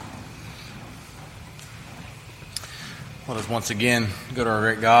Let us once again go to our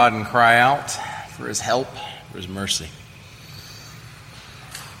great God and cry out for His help, for His mercy.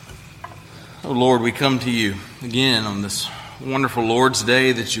 Oh Lord, we come to You again on this wonderful Lord's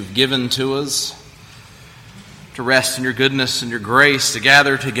Day that You've given to us to rest in Your goodness and Your grace, to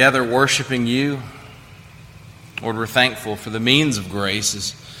gather together worshiping You. Lord, we're thankful for the means of grace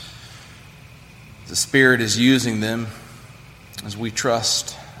as the Spirit is using them as we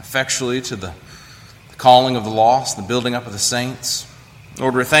trust effectually to the calling of the lost, the building up of the saints.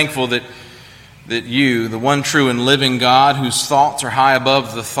 Lord, we're thankful that You, the one true and living God, whose thoughts are high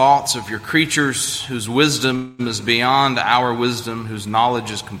above the thoughts of Your creatures, whose wisdom is beyond our wisdom, whose knowledge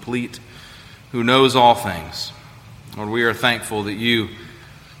is complete, who knows all things. Lord, we are thankful that You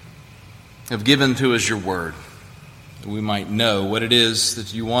have given to us Your word, that we might know what it is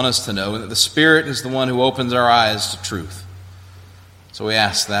that You want us to know, and that the Spirit is the one who opens our eyes to truth. So we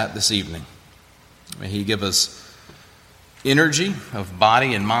ask that this evening. May He give us energy of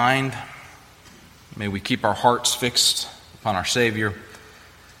body and mind. May we keep our hearts fixed upon our Savior.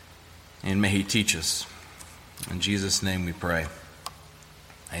 And may He teach us. In Jesus' name we pray.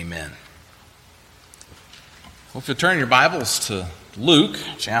 Amen. Well, if you'll turn your Bibles to Luke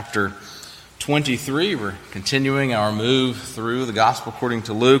chapter 23, we're continuing our move through the Gospel according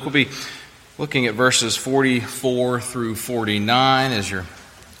to Luke. We'll be looking at verses 44 through 49 as you're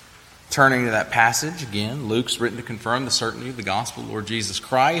turning to that passage. Again, Luke's written to confirm the certainty of the gospel of the Lord Jesus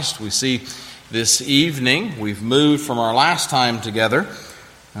Christ. We see this evening, we've moved from our last time together,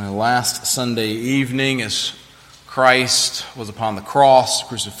 last Sunday evening as Christ was upon the cross,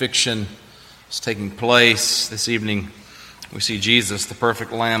 crucifixion was taking place. This evening we see Jesus, the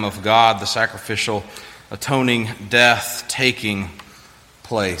perfect Lamb of God, the sacrificial atoning death taking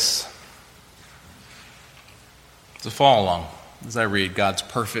place. So follow along as I read God's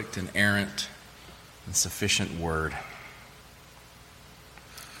perfect, inerrant, and sufficient word.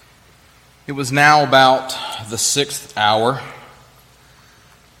 It was now about the 6th hour,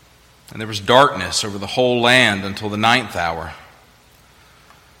 and there was darkness over the whole land until the 9th hour.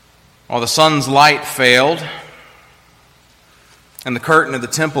 While the sun's light failed, and the curtain of the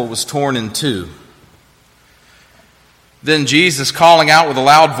temple was torn in two. Then Jesus, calling out with a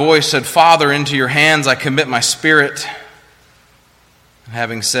loud voice, said, "Father, into Your hands I commit my spirit." And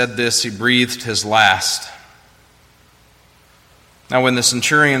having said this, He breathed His last. Now when the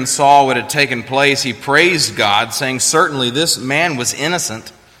centurion saw what had taken place, he praised God, saying, "Certainly this man was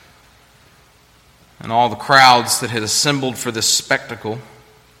innocent." And all the crowds that had assembled for this spectacle,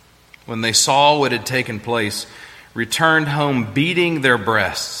 when they saw what had taken place, returned home beating their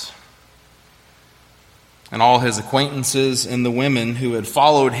breasts. And all His acquaintances and the women who had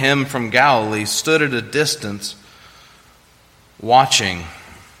followed Him from Galilee stood at a distance watching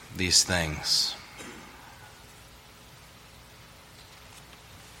these things.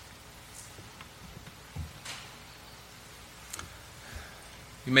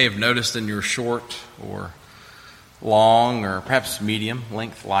 You may have noticed in your short or long or perhaps medium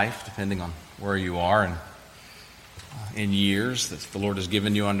length life, depending on where you are in years that the Lord has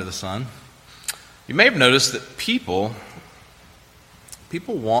given you under the sun, you may have noticed that people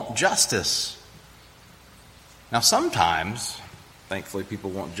want justice. Now sometimes, thankfully,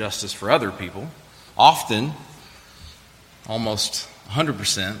 people want justice for other people. Often, almost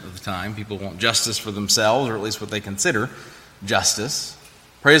 100% of the time, people want justice for themselves, or at least what they consider justice.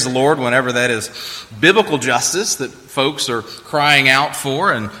 Praise the Lord whenever that is biblical justice that folks are crying out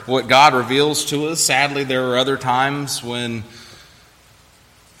for and what God reveals to us. Sadly, there are other times when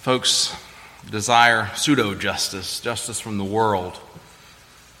folks desire pseudo-justice, justice from the world.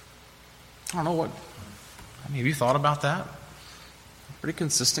 I don't know have you thought about that? Pretty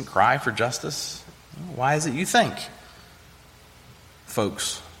consistent cry for justice. Why is it you think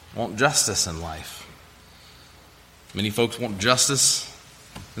folks want justice in life? Many folks want justice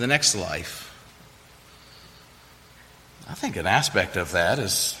in the next life. I think an aspect of that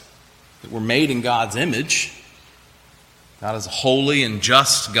is that we're made in God's image. God is a holy and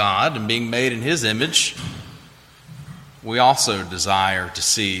just God, and being made in His image, we also desire to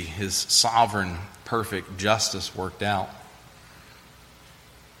see His sovereign, perfect justice worked out.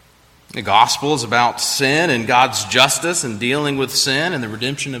 The gospel is about sin and God's justice and dealing with sin and the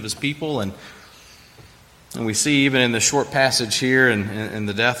redemption of His people. And we see even in the short passage here in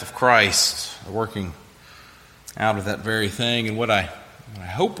the death of Christ, working out of that very thing. And what I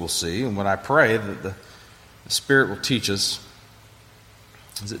hope we'll see, and what I pray that the Spirit will teach us,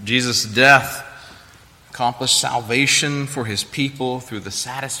 is that Jesus' death accomplished salvation for His people through the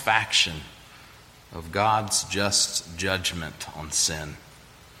satisfaction of God's just judgment on sin.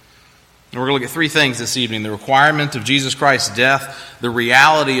 And we're going to look at three things this evening: the requirement of Jesus Christ's death, the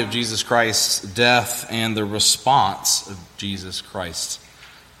reality of Jesus Christ's death, and the response of Jesus Christ's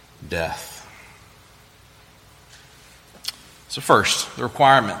death. So first, the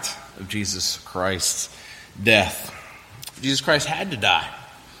requirement of Jesus Christ's death. Jesus Christ had to die.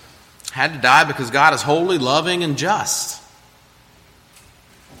 Had to die because God is holy, loving, and just.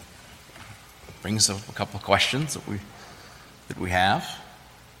 Brings up a couple of questions that we have.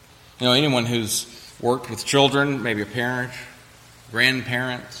 You know, anyone who's worked with children, maybe a parent,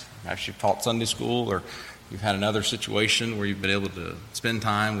 grandparent, perhaps you've taught Sunday school, or you've had another situation where you've been able to spend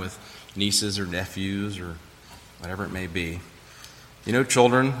time with nieces or nephews or whatever it may be. You know,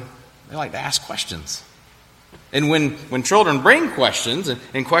 children, they like to ask questions. And when children bring questions,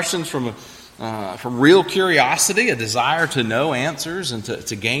 and questions from real curiosity, a desire to know answers and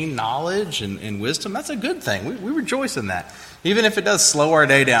to gain knowledge and wisdom, that's a good thing. We rejoice in that. Even if it does slow our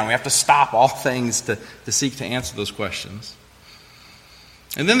day down, we have to stop all things to seek to answer those questions.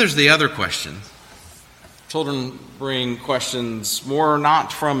 And then there's the other question. Children bring questions more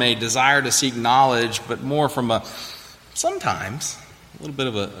not from a desire to seek knowledge, but more from sometimes a little bit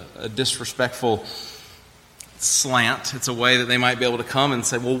of a disrespectful slant. It's a way that they might be able to come and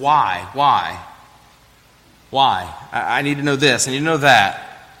say, well, why? I need to know this. I need to know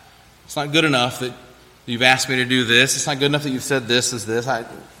that. It's not good enough that you've asked me to do this. It's not good enough that you've said this is this.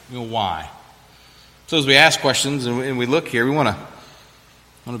 Why? So as we ask questions and we look here, we want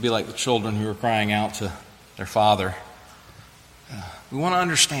to be like the children who are crying out to their father. We want to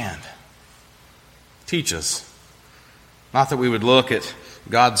understand. Teach us. Not that we would look at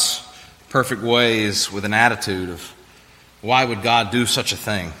God's perfect ways with an attitude of, why would God do such a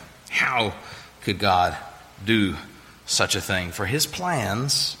thing? How could God do such a thing? For His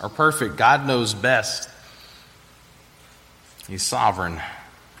plans are perfect. God knows best. He's sovereign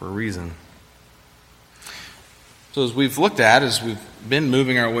for a reason. So as we've looked at, as we've been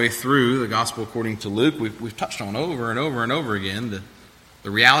moving our way through the Gospel according to Luke, we've touched on over and over and over again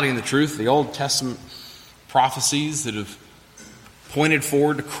the reality and the truth, the Old Testament prophecies that have pointed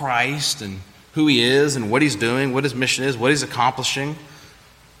forward to Christ and who He is and what He's doing, what His mission is, what He's accomplishing.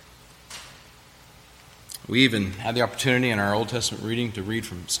 We even had the opportunity in our Old Testament reading to read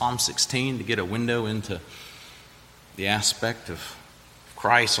from Psalm 16 to get a window into the aspect of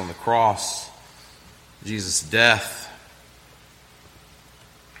Christ on the cross, Jesus' death.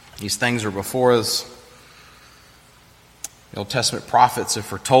 These things are before us. The Old Testament prophets have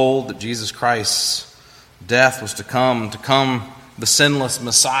foretold that Jesus Christ's death was to come the sinless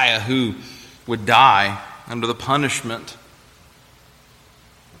Messiah who would die under the punishment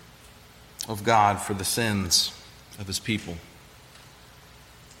of God for the sins of His people.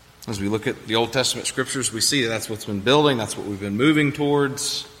 As we look at the Old Testament scriptures, we see that's what's been building, that's what we've been moving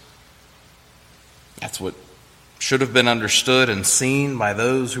towards. That's what should have been understood and seen by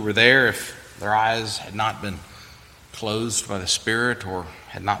those who were there if their eyes had not been closed by the Spirit or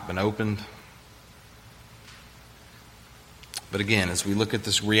had not been opened. But again, as we look at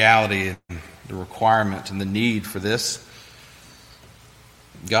this reality and the requirement and the need for this,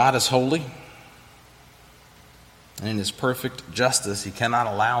 God is holy, and in His perfect justice, He cannot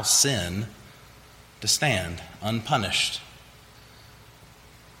allow sin to stand unpunished.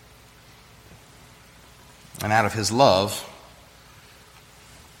 And out of His love,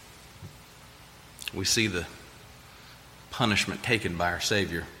 we see the punishment taken by our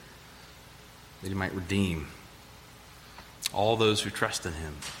Savior, that He might redeem all those who trust in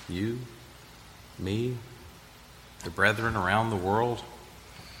Him. You, me, the brethren around the world,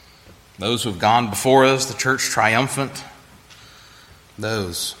 those who have gone before us, the church triumphant,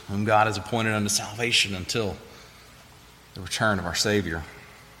 those whom God has appointed unto salvation until the return of our Savior.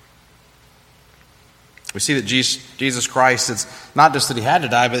 We see that Jesus Christ, it's not just that He had to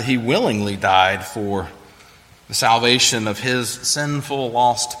die, but He willingly died for the salvation of His sinful,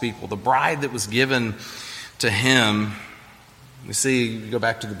 lost people. The bride that was given to Him. We see, you go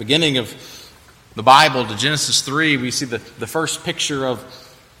back to the beginning of the Bible, to Genesis 3, we see the first picture of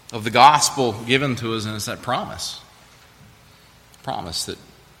the gospel given to us, and it's that promise. Promise that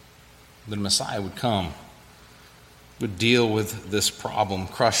the Messiah would come, would deal with this problem,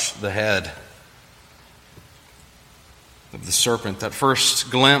 crush the head of the serpent. That first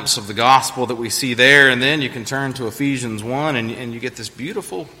glimpse of the gospel that we see there, and then you can turn to Ephesians 1 and you get this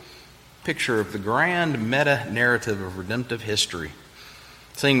beautiful picture of the grand meta-narrative of redemptive history,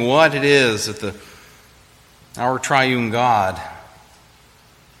 seeing what it is that our triune God,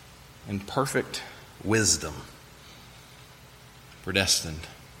 in perfect wisdom, predestined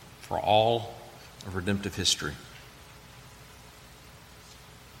for all of redemptive history.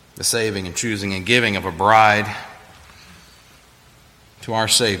 the saving and choosing and giving of a bride to our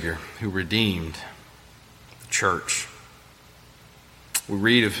Savior who redeemed the church. We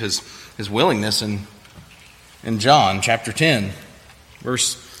read of his willingness in John chapter 10,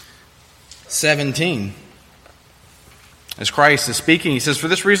 verse 17. As Christ is speaking, he says, "For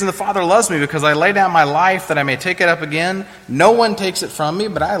this reason the Father loves me, because I lay down my life that I may take it up again. No one takes it from me,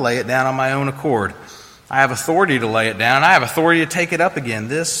 but I lay it down on my own accord. I have authority to lay it down. I have authority to take it up again.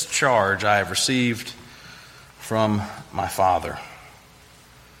 This charge I have received from my Father."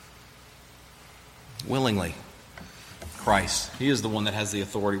 Willingly, Christ. He is the one that has the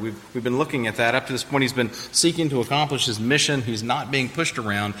authority. We've been looking at that. Up to this point, he's been seeking to accomplish his mission. He's not being pushed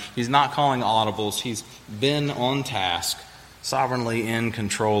around. He's not calling audibles. He's been on task, sovereignly in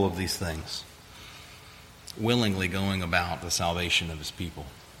control of these things, willingly going about the salvation of his people,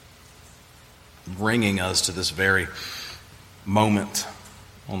 bringing us to this very moment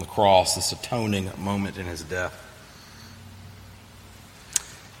on the cross, this atoning moment in his death.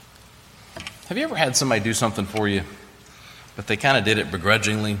 Have you ever had somebody do something for you, but they kind of did it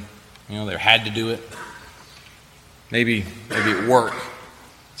begrudgingly? You know, they had to do it. Maybe at work,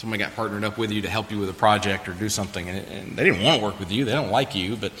 somebody got partnered up with you to help you with a project or do something, and they didn't want to work with you. They don't like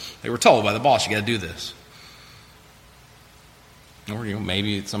you, but they were told by the boss, you got to do this. Or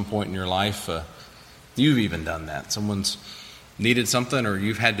maybe at some point in your life, you've even done that. Someone's needed something, or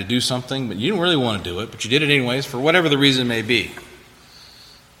you've had to do something, but you didn't really want to do it, but you did it anyways for whatever the reason may be.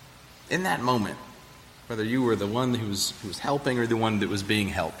 In that moment, whether you were the one who was helping or the one that was being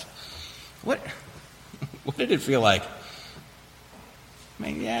helped, what did it feel like? I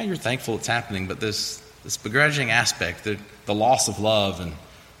mean, yeah, you're thankful it's happening, but this begrudging aspect, the loss of love and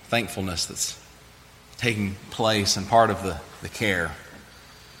thankfulness that's taking place and part of the care,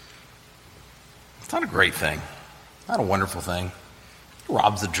 it's not a great thing, not a wonderful thing. It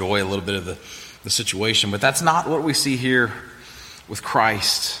robs the joy a little bit of the situation, but that's not what we see here with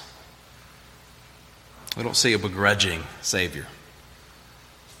Christ. We don't see a begrudging Savior.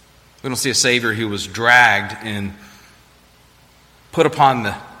 We don't see a Savior who was dragged and put upon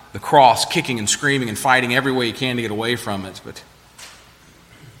the cross, kicking and screaming and fighting every way he can to get away from it. But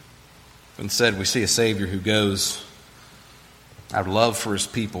instead, we see a Savior who goes out of love for his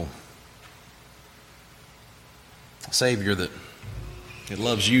people. A Savior that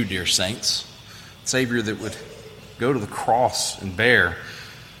loves you, dear saints. A Savior that would go to the cross and bear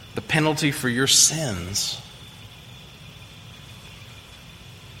the penalty for your sins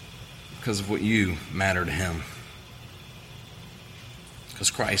because of what you matter to him.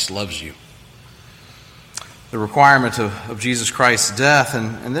 Because Christ loves you. The requirement of Jesus Christ's death,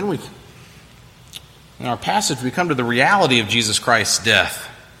 and then in our passage we come to the reality of Jesus Christ's death.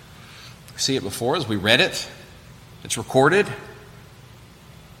 We see it before us, we read it, it's recorded.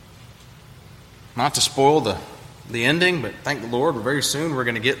 Not to spoil the ending, but thank the Lord, very soon we're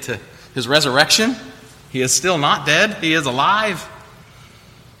going to get to his resurrection. He is still not dead. He is alive.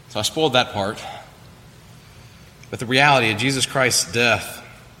 So I spoiled that part. But the reality of Jesus Christ's death,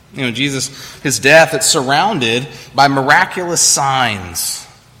 his death, it's surrounded by miraculous signs.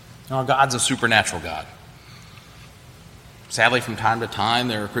 God's a supernatural God. Sadly, from time to time,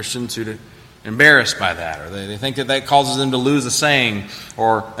 there are Christians who are embarrassed by that, or they think that causes them to lose a saying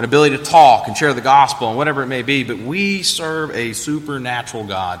or an ability to talk and share the gospel and whatever it may be. But we serve a supernatural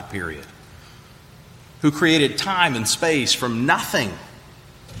God, period, who created time and space from nothing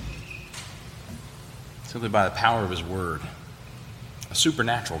simply by the power of his word. A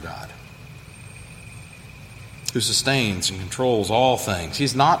supernatural God who sustains and controls all things.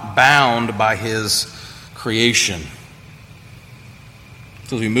 He's not bound by his creation.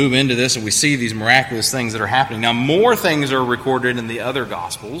 So as we move into this and we see these miraculous things that are happening. Now, more things are recorded in the other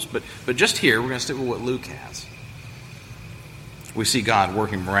Gospels, but just here, we're going to stick with what Luke has. We see God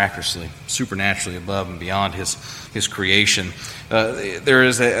working miraculously, supernaturally above and beyond his creation. There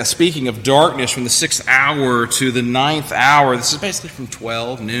is a speaking of darkness from the 6th hour to the 9th hour. This is basically from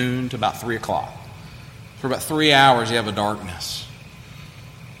 12 noon to about 3 o'clock. For about 3 hours, you have a darkness.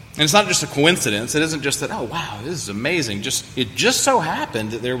 And it's not just a coincidence. It isn't just that, oh, wow, this is amazing. It just so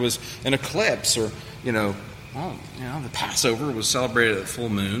happened that there was an eclipse, or, the Passover was celebrated at full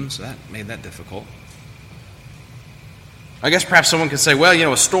moon, so that made that difficult. I guess perhaps someone could say,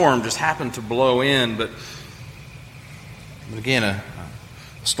 well, a storm just happened to blow in, but again, a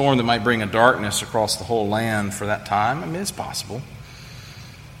storm that might bring a darkness across the whole land for that time, I mean, it's possible.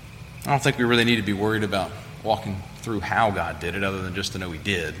 I don't think we really need to be worried about walking through how God did it, other than just to know he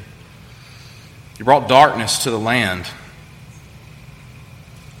did. He brought darkness to the land.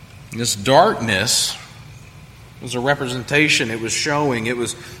 And this darkness It was a representation. It was showing. It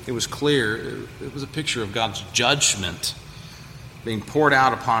was clear. It was a picture of God's judgment being poured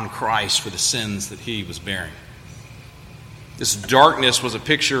out upon Christ for the sins that he was bearing. This darkness was a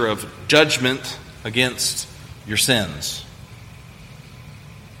picture of judgment against your sins.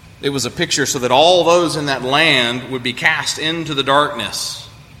 It was a picture so that all those in that land would be cast into the darkness.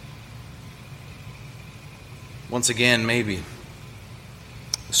 Once again, maybe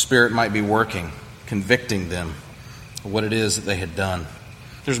the Spirit might be working, convicting them of what it is that they had done.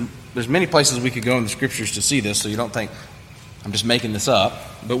 There's many places we could go in the Scriptures to see this, so you don't think I'm just making this up.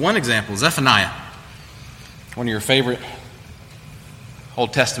 But one example, Zephaniah, one of your favorite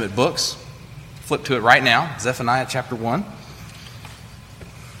Old Testament books. Flip to it right now, Zephaniah chapter 1.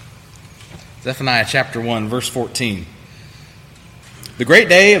 Zephaniah chapter 1, verse 14. The great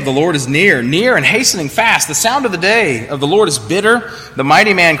day of the Lord is near, near and hastening fast. The sound of the day of the Lord is bitter. The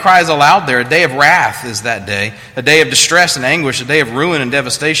mighty man cries aloud there. A day of wrath is that day. A day of distress and anguish. A day of ruin and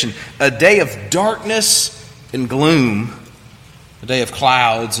devastation. A day of darkness and gloom. A day of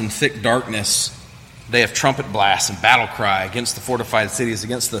clouds and thick darkness. A day of trumpet blasts and battle cry against the fortified cities,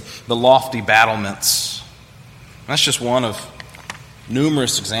 against the lofty battlements. That's just one of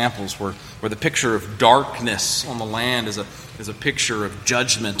numerous examples where the picture of darkness on the land is a picture of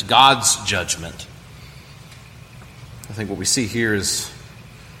judgment, God's judgment. I think what we see here is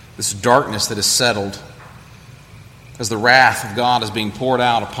this darkness that is settled as the wrath of God is being poured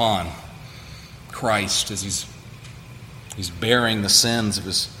out upon Christ as he's bearing the sins of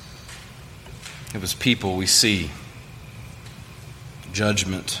his people. We see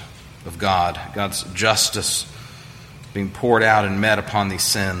judgment of God, God's justice being poured out and met upon these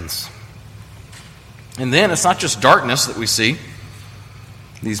sins. And then it's not just darkness that we see,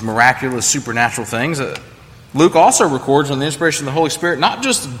 these miraculous supernatural things. Luke also records on the inspiration of the Holy Spirit, not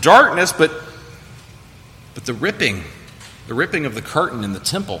just darkness, but the ripping of the curtain in the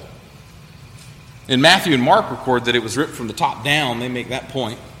temple. And Matthew and Mark record that it was ripped from the top down. They make that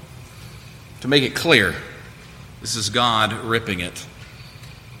point to make it clear. This is God ripping it.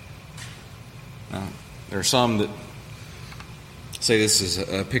 Now, there are some that say this is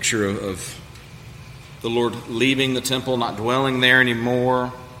a picture of the Lord leaving the temple, not dwelling there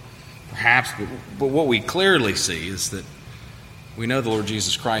anymore, perhaps. But what we clearly see is that we know the Lord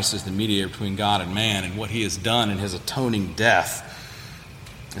Jesus Christ is the mediator between God and man, and what he has done in his atoning death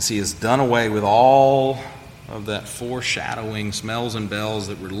is he has done away with all of that foreshadowing smells and bells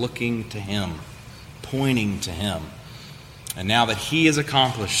that were looking to him, pointing to him. And now that he has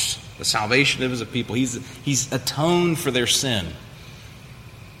accomplished the salvation of his people, he's atoned for their sin.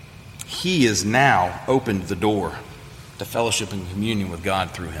 He has now opened the door to fellowship and communion with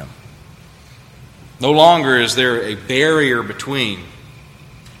God through him. No longer is there a barrier between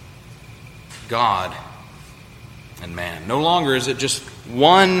God and man. No longer is it just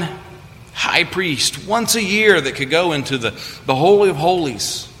one high priest once a year that could go into the Holy of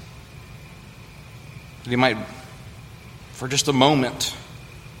Holies. He might, for just a moment,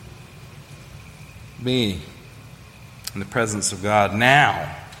 be in the presence of God.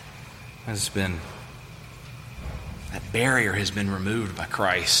 Now, that barrier has been removed by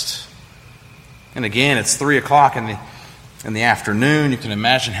Christ. And again, it's 3 o'clock in the afternoon. You can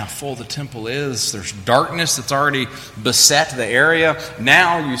imagine how full the temple is. There's darkness that's already beset the area.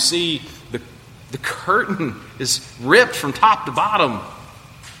 Now you see the curtain is ripped from top to bottom.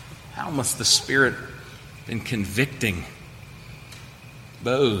 How must the Spirit have been convicting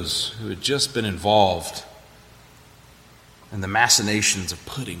those who had just been involved in the machinations of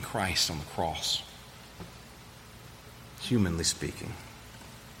putting Christ on the cross, humanly speaking.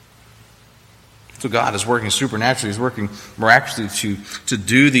 So God is working supernaturally. He's working miraculously to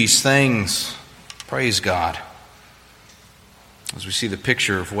do these things. Praise God. As we see the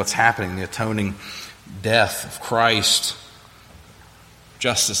picture of what's happening, the atoning death of Christ,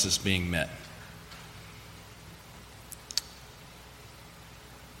 justice is being met.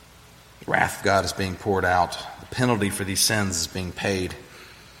 The wrath of God is being poured out. The penalty for these sins is being paid.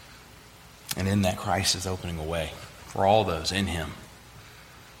 And in that, Christ is opening a way for all those in him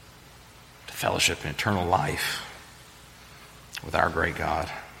to fellowship in eternal life with our great God.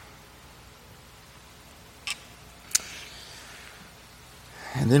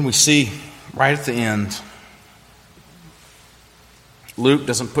 And then we see right at the end, Luke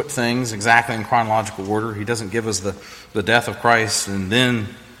doesn't put things exactly in chronological order. He doesn't give us the death of Christ and then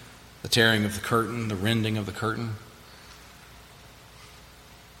the tearing of the curtain, the rending of the curtain.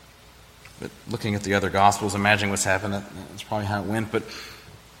 But looking at the other Gospels, imagining what's happened, that's probably how it went. But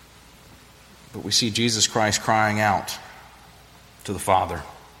we see Jesus Christ crying out to the Father.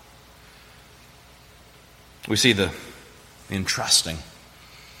 We see the entrusting,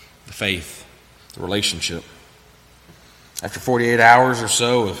 the faith, the relationship. After 48 hours or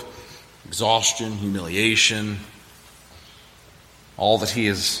so of exhaustion, humiliation, all that he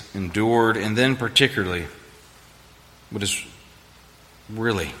has endured, and then particularly what has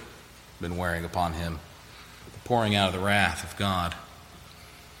really been wearing upon him, the pouring out of the wrath of God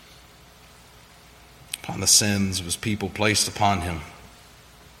upon the sins of his people placed upon him.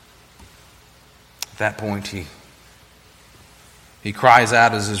 At that point, he cries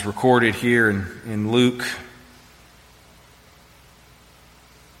out, as is recorded here in Luke,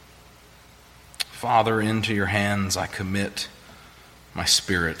 "Father, into your hands I commit my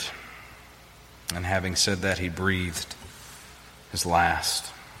spirit." And having said that, he breathed his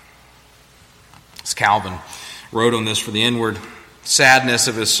last. As Calvin wrote on this, for the inward sadness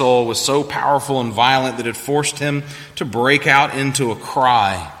of his soul was so powerful and violent that it forced him to break out into a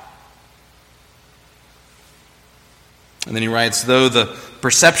cry. And then he writes, though the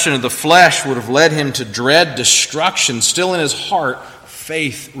perception of the flesh would have led him to dread destruction, still in his heart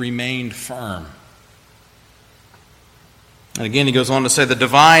faith remained firm. And again he goes on to say, the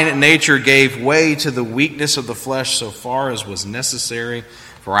divine nature gave way to the weakness of the flesh so far as was necessary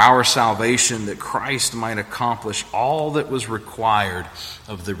for our salvation, that Christ might accomplish all that was required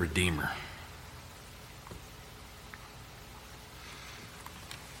of the Redeemer.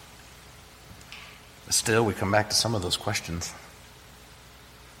 But still, we come back to some of those questions.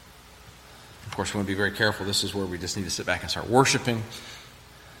 Of course, we want to be very careful. This is where we just need to sit back and start worshiping,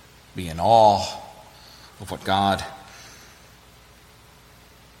 be in awe of what God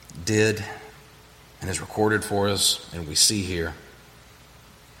did and has recorded for us, and we see here.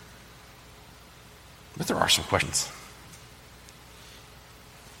 But there are some questions.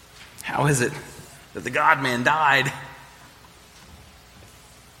 How is it that the God-man died?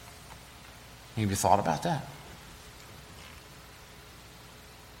 Have you thought about that?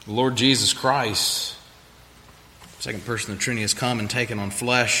 The Lord Jesus Christ, second person of the Trinity, has come and taken on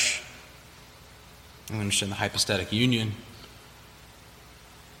flesh. We understand the hypostatic union,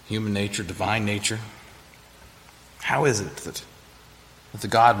 human nature, divine nature. How is it that the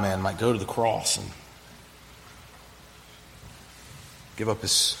God-man might go to the cross and give up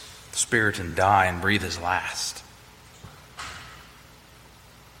his spirit and die and breathe his last?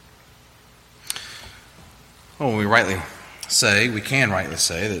 Well, we can rightly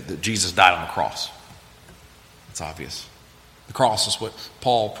say that Jesus died on the cross. It's obvious. The cross is what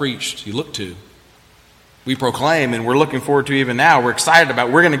Paul preached, he looked to. We proclaim, and we're looking forward to even now. We're excited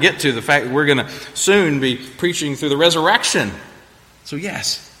about, we're going to get to the fact that we're going to soon be preaching through the resurrection. So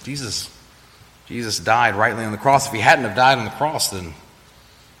yes, Jesus died rightly on the cross. If he hadn't have died on the cross, then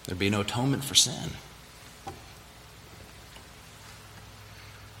there'd be no atonement for sin.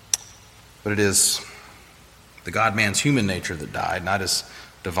 But it is the God-man's human nature that died, not as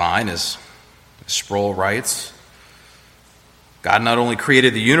divine, as Sproul writes. God not only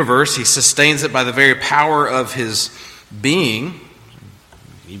created the universe, he sustains it by the very power of his being. You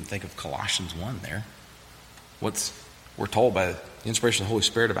can even think of Colossians 1 there. We're told by the inspiration of the Holy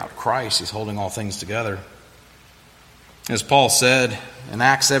Spirit about Christ, he's holding all things together. As Paul said in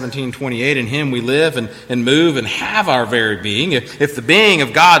Acts 17:28, in him we live and move and have our very being. If the being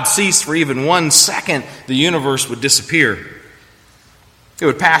of God ceased for even 1 second, the universe would disappear. It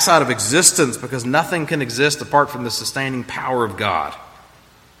would pass out of existence, because nothing can exist apart from the sustaining power of God.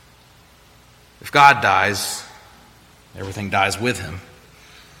 If God dies, everything dies with him.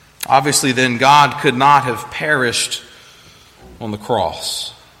 Obviously, then, God could not have perished on the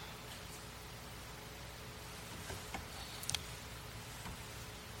cross.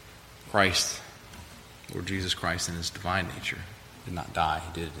 Christ, Lord Jesus Christ, in his divine nature, did not die.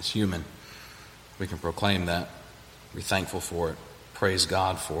 He did it as human. We can proclaim that. Be thankful for it. Praise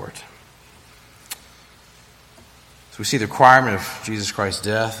God for it. So we see the requirement of Jesus Christ's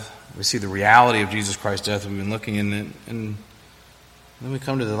death. We see the reality of Jesus Christ's death. We've been looking in it. And then we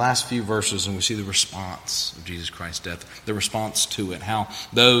come to the last few verses and we see the response of Jesus Christ's death. The response to it. How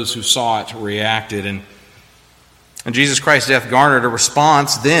those who saw it reacted. And Jesus Christ's death garnered a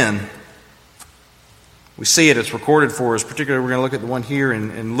response then. We see it. It's recorded for us. Particularly, we're going to look at the one here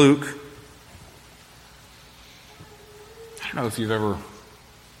in Luke. I don't know if you've ever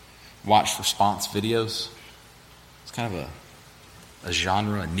watched response videos. It's kind of a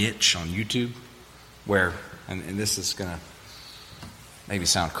genre, a niche on YouTube where, and this is going to maybe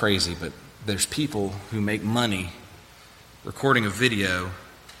sound crazy, but there's people who make money recording a video,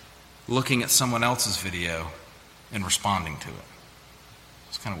 looking at someone else's video, and responding to it.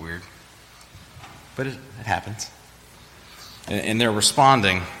 It's kind of weird. But it happens. And they're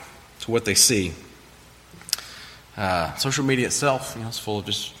responding to what they see. Social media itself, it's full of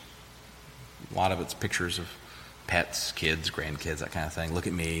just a lot of it's pictures of pets, kids, grandkids, that kind of thing. Look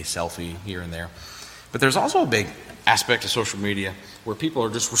at me, selfie here and there. But there's also a big aspect of social media where people are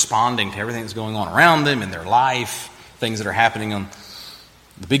just responding to everything that's going on around them in their life, things that are happening on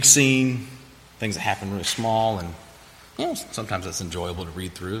the big scene, things that happen really small, and sometimes it's enjoyable to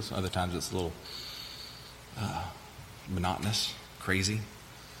read through. Other times it's a little monotonous, crazy.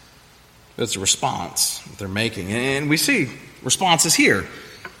 But it's a response that they're making, and we see responses here.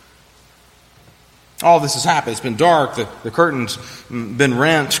 All this has happened. It's been dark. The curtain's been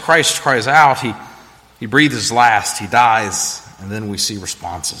rent. Christ cries out. He breathes his last. He dies. And then we see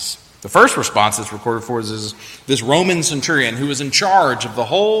responses. The first response that's recorded for us is this Roman centurion who was in charge of the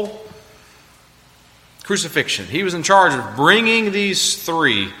whole crucifixion. He was in charge of bringing these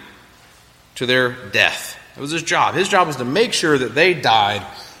three to their death. It was his job. His job was to make sure that they died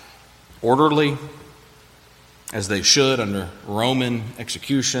orderly, as they should under Roman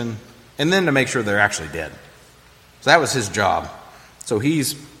execution, and then to make sure they're actually dead. So that was his job. So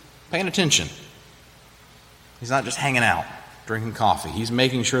he's paying attention. He's not just hanging out, drinking coffee. He's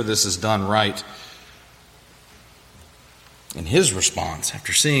making sure this is done right. And his response,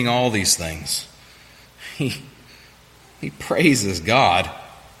 after seeing all these things, he praises God.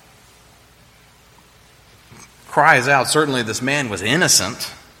 Cries out, certainly this man was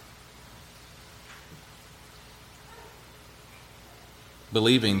innocent,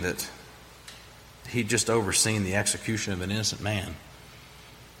 believing that he'd just overseen the execution of an innocent man.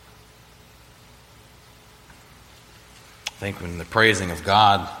 I think when the praising of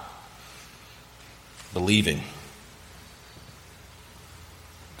God, believing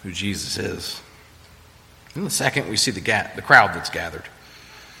who Jesus is. In the second, we see the crowd that's gathered.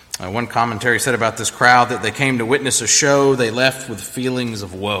 One commentary said about this crowd that they came to witness a show. They left with feelings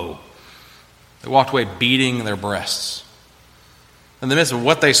of woe. They walked away beating their breasts. In the midst of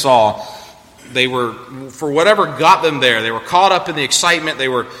what they saw, they were, for whatever got them there, they were caught up in the excitement. They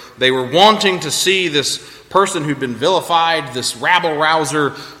were wanting to see this person who'd been vilified, this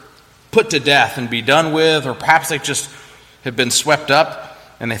rabble-rouser, put to death and be done with, or perhaps they just had been swept up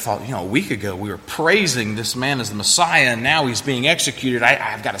and they thought, a week ago we were praising this man as the Messiah and now he's being executed.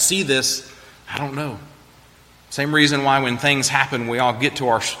 I've got to see this. I don't know. Same reason why when things happen we all get to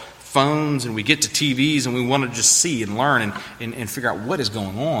our phones and we get to TVs and we want to just see and learn and figure out what is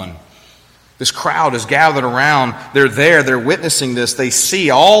going on. This crowd is gathered around. They're there. They're witnessing this. They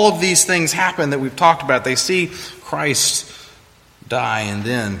see all of these things happen that we've talked about. They see Christ die, and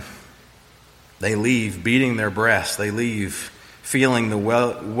then they leave beating their breasts. They leave feeling the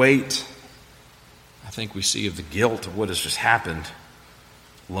weight, I think we see, of the guilt of what has just happened,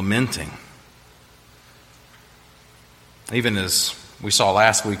 lamenting. Even as we saw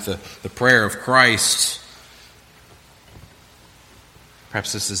last week, the prayer of Christ.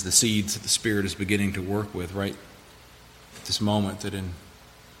 Perhaps this is the seeds that the Spirit is beginning to work with right at this moment, that in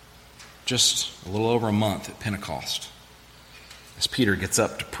just a little over a month at Pentecost, as Peter gets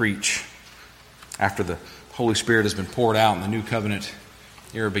up to preach after the Holy Spirit has been poured out and the new covenant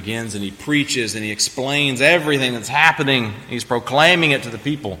era begins, and he preaches and he explains everything that's happening. He's proclaiming it to the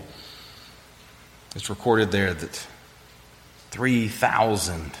people. It's recorded there that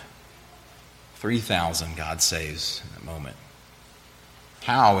 3,000 God saves in that moment.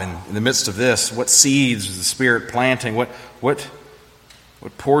 How, in the midst of this, what seeds is the Spirit planting? What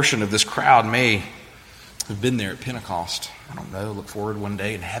portion of this crowd may have been there at Pentecost? I don't know. Look forward one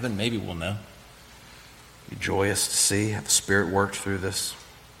day in heaven. Maybe we'll know. Be joyous to see how the Spirit worked through this.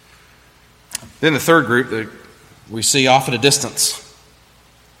 Then the third group that we see off at a distance,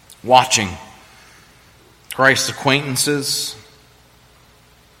 watching. Christ's acquaintances.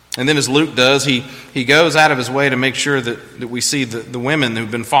 And then as Luke does, he goes out of his way to make sure that we see the women who've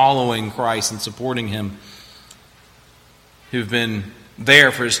been following Christ and supporting him, who've been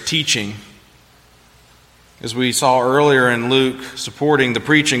there for his teaching. As we saw earlier in Luke, supporting the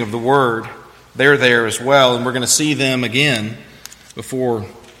preaching of the word, they're there as well, and we're going to see them again before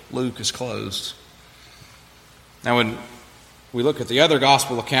Luke is closed. Now when we look at the other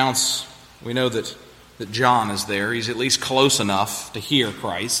gospel accounts, we know that John is there. He's at least close enough to hear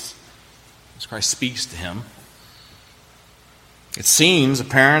Christ as Christ speaks to him. It seems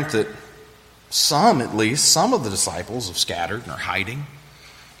apparent that some of the disciples have scattered and are hiding.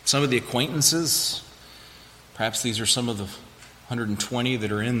 Some of the acquaintances, perhaps these are some of the 120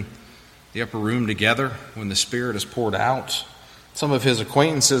 that are in the upper room together when the Spirit is poured out. Some of his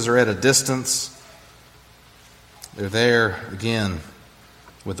acquaintances are at a distance. They're there again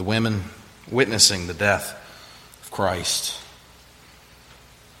with the women, witnessing the death of Christ.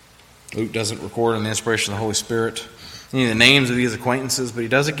 Luke doesn't record on the inspiration of the Holy Spirit any of the names of these acquaintances, but he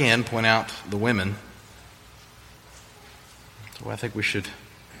does again point out the women. So I think we should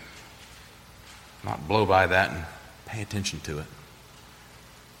not blow by that and pay attention to it.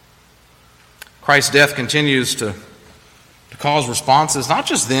 Christ's death continues to cause responses, not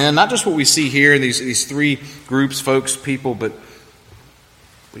just then, not just what we see here in these three groups, folks, people, but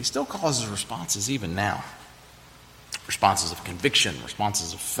he still causes responses even now. Responses of conviction,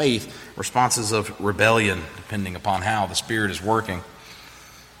 responses of faith, responses of rebellion, depending upon how the Spirit is working.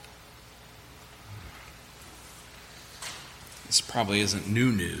 This probably isn't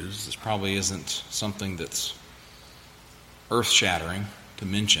new news. This probably isn't something that's earth-shattering to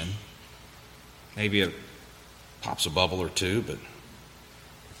mention. Maybe it pops a bubble or two, but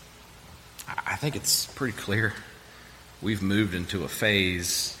I think it's pretty clear. We've moved into a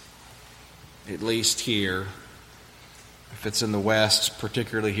phase, at least here, if it's in the West,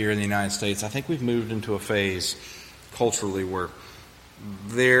 particularly here in the United States, I think we've moved into a phase culturally where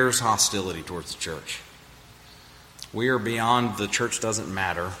there's hostility towards the church. We are beyond the church doesn't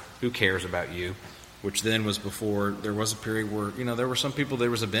matter, who cares about you, which then was before there was a period where, there were some people,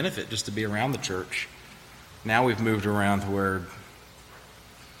 there was a benefit just to be around the church. Now we've moved around to where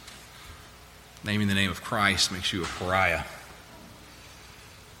naming the name of Christ makes you a pariah.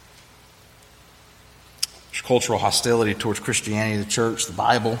 There's cultural hostility towards Christianity, the church, the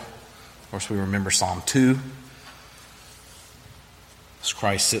Bible. Of course, we remember Psalm 2. As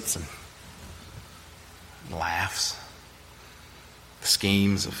Christ sits and laughs. The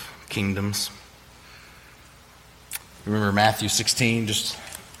schemes of kingdoms. Remember Matthew 16, just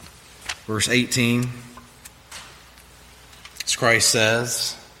verse 18. As Christ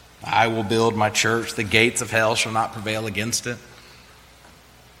says, I will build my church. The gates of hell shall not prevail against it.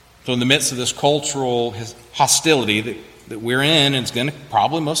 So in the midst of this cultural hostility that we're in, and it's going to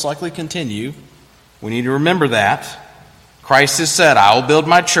probably most likely continue, we need to remember that. Christ has said, I will build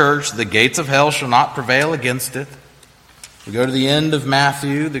my church. The gates of hell shall not prevail against it. We go to the end of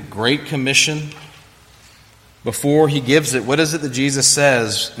Matthew, the Great Commission. Before he gives it, what is it that Jesus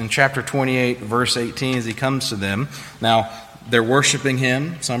says in chapter 28, verse 18, as he comes to them? Now, they're worshiping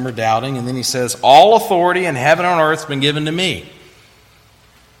him. Some are doubting. And then he says, all authority in heaven and on earth has been given to me.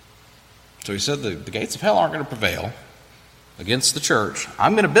 So he said the gates of hell aren't going to prevail against the church.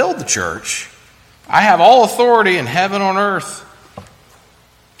 I'm going to build the church. I have all authority in heaven and on earth.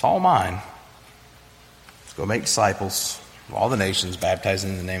 It's all mine. Let's go make disciples of all the nations,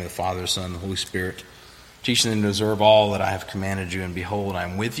 baptizing in the name of the Father, the Son, and the Holy Spirit, teaching them to observe all that I have commanded you. And behold, I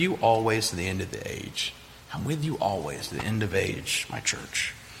am with you always to the end of the age. I'm with you always to the end of age, my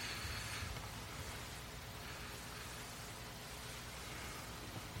church.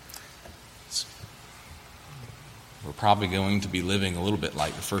 We're probably going to be living a little bit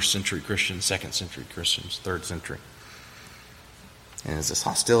like the first century Christians, second century Christians, third century. And as this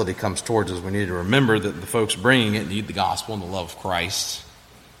hostility comes towards us, we need to remember that the folks bringing it need the gospel and the love of Christ.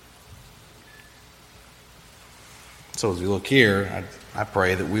 So as we look here, I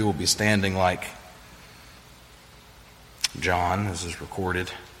pray that we will be standing like John, as is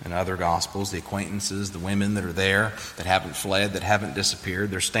recorded in other Gospels, the acquaintances, the women that are there, that haven't fled, that haven't disappeared.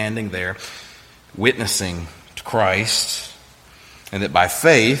 They're standing there witnessing to Christ, and that by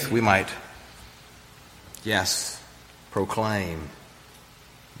faith we might, proclaim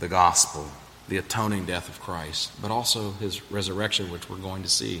the gospel, the atoning death of Christ, but also his resurrection, which we're going to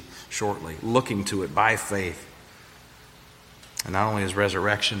see shortly, looking to it by faith. And not only his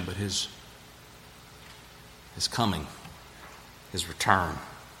resurrection, but his coming, his return.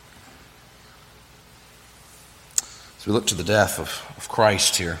 So we look to the death of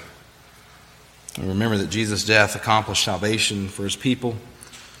Christ here. And remember that Jesus' death accomplished salvation for his people,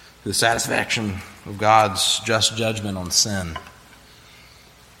 the satisfaction of God's just judgment on sin.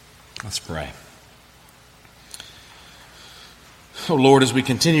 Let's pray. Oh Lord, as we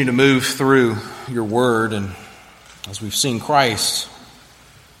continue to move through your word, and as we've seen Christ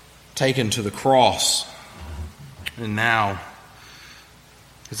taken to the cross, and now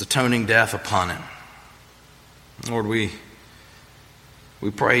his atoning death upon it, Lord, we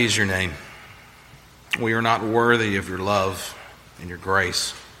praise your name. We are not worthy of your love and your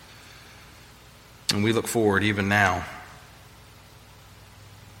grace. And we look forward even now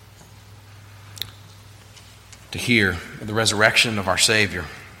to hear the resurrection of our Savior.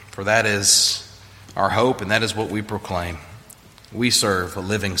 For that is our hope, and that is what we proclaim. We serve a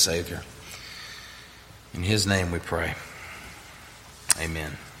living Savior. In his name we pray.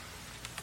 Amen.